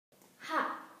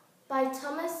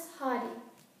Thomas Hardy.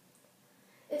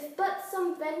 If but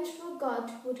some vengeful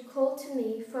God would call to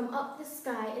me from up the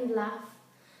sky and laugh,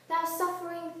 "Thou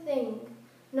suffering thing,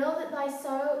 know that thy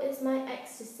sorrow is my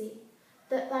ecstasy,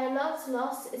 that thy love's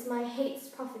loss is my hate's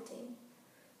profiting,"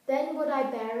 then would I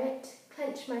bear it,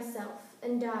 clench myself,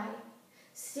 and die,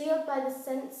 steeled by the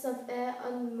sense of air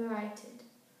unmerited.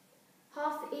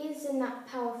 Half eased in that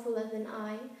powerfuller than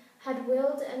I had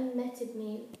willed and meted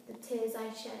me the tears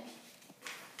I shed.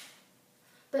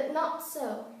 But not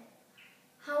so.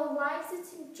 How arrives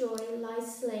it in joy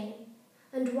lies slain,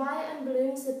 and why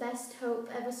unblooms the best hope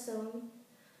ever sown?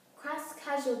 Crass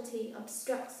casualty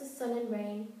obstructs the sun and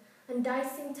rain, and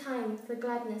dicing time for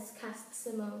gladness casts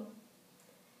a moan.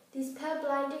 These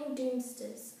purblinding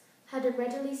doomsters had a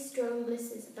readily strown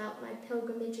blisses about my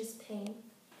pilgrimage's pain,